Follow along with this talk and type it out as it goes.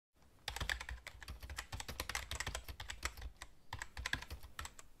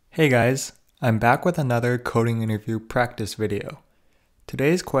Hey guys, I'm back with another coding interview practice video.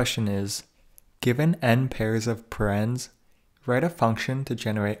 Today's question is, given n pairs of parens, write a function to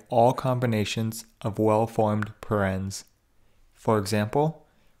generate all combinations of well-formed parens. For example,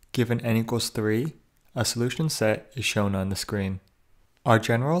 given n equals 3, a solution set is shown on the screen. Our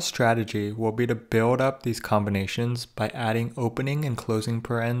general strategy will be to build up these combinations by adding opening and closing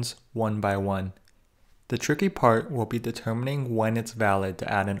parens one by one. The tricky part will be determining when it's valid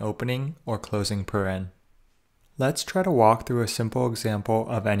to add an opening or closing paren. Let's try to walk through a simple example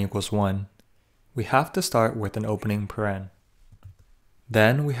of n equals 1. We have to start with an opening paren.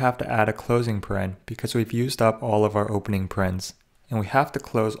 Then we have to add a closing paren because we've used up all of our opening parens, and we have to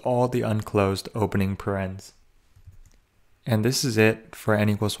close all the unclosed opening parens. And this is it for n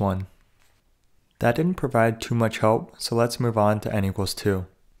equals 1. That didn't provide too much help, so let's move on to n equals 2.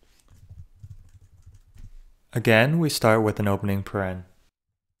 Again, we start with an opening paren.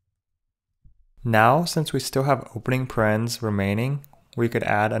 Now, since we still have opening parens remaining, we could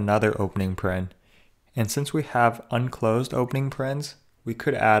add another opening paren. And since we have unclosed opening parens, we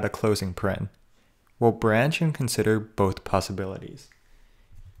could add a closing paren. We'll branch and consider both possibilities.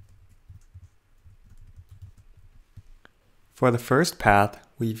 For the first path,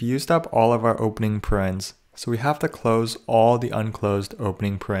 we've used up all of our opening parens, so we have to close all the unclosed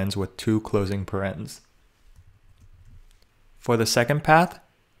opening parens with two closing parens. For the second path,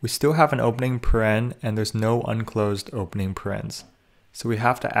 we still have an opening paren and there's no unclosed opening parens, so we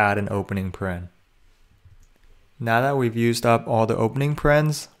have to add an opening paren. Now that we've used up all the opening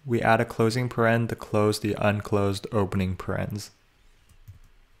parens, we add a closing paren to close the unclosed opening parens.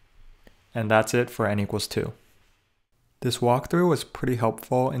 And that's it for n equals 2. This walkthrough was pretty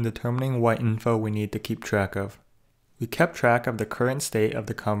helpful in determining what info we need to keep track of. We kept track of the current state of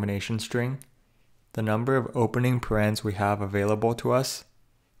the combination string, the number of opening parens we have available to us,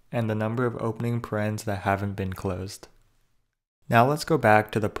 and the number of opening parens that haven't been closed. Now let's go back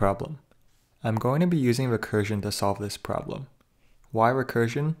to the problem. I'm going to be using recursion to solve this problem. Why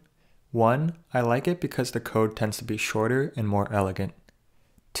recursion? 1, I like it because the code tends to be shorter and more elegant.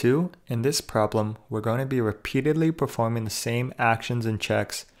 2, in this problem, we're going to be repeatedly performing the same actions and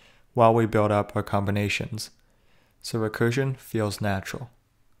checks while we build up our combinations, so recursion feels natural.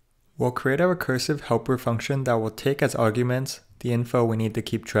 We'll create a recursive helper function that will take as arguments the info we need to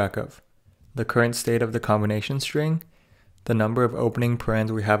keep track of: the current state of the combination string, the number of opening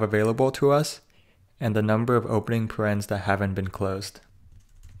parens we have available to us, and the number of opening parens that haven't been closed.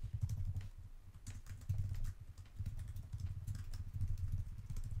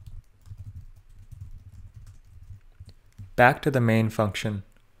 Back to the main function.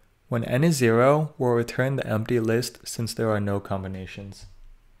 When n is 0, we'll return the empty list since there are no combinations.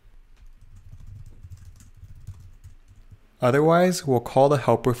 Otherwise, we'll call the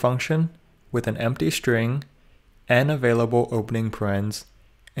helper function with an empty string, n available opening parens,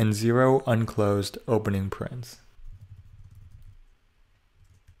 and 0 unclosed opening parens.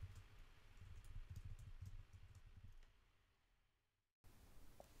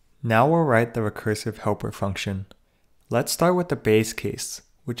 Now we'll write the recursive helper function. Let's start with the base case,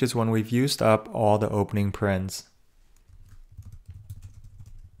 which is when we've used up all the opening parens.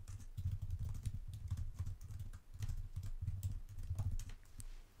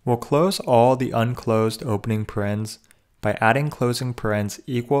 We'll close all the unclosed opening parens by adding closing parens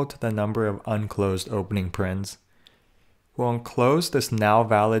equal to the number of unclosed opening parens. We'll enclose this now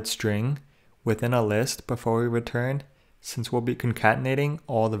valid string within a list before we return, since we'll be concatenating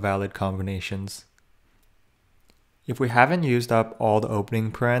all the valid combinations. If we haven't used up all the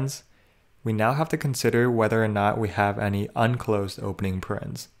opening parens, we now have to consider whether or not we have any unclosed opening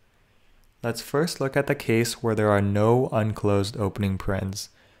parens. Let's first look at the case where there are no unclosed opening parens,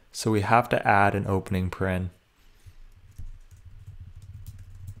 so we have to add an opening paren.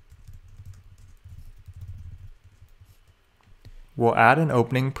 We'll add an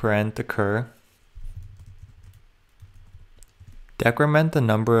opening paren to cur, decrement the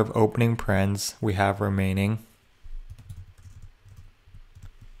number of opening parens we have remaining,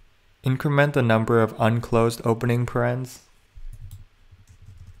 increment the number of unclosed opening parens,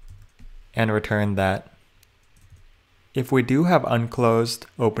 and return that. If we do have unclosed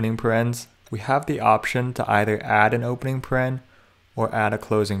opening parens, we have the option to either add an opening paren or add a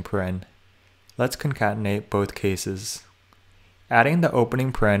closing paren. Let's concatenate both cases. Adding the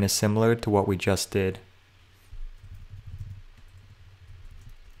opening paren is similar to what we just did.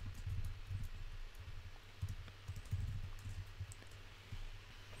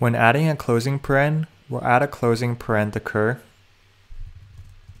 When adding a closing paren, we'll add a closing paren to cur,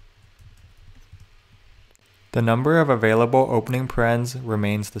 The number of available opening parens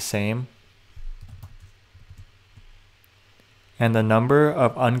remains the same, and the number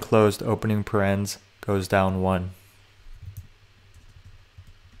of unclosed opening parens goes down 1.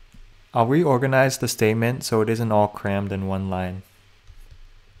 I'll reorganize the statement so it isn't all crammed in one line.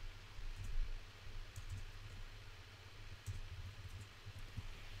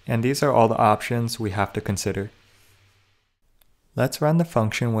 And these are all the options we have to consider. Let's run the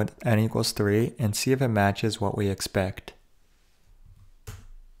function with n equals 3 and see if it matches what we expect.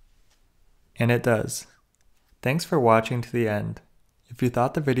 And it does. Thanks for watching to the end. If you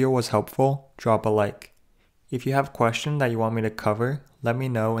thought the video was helpful, drop a like. If you have a question that you want me to cover, let me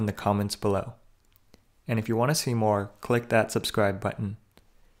know in the comments below. And if you want to see more, click that subscribe button.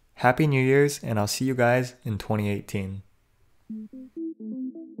 Happy New Year's, and I'll see you guys in 2018.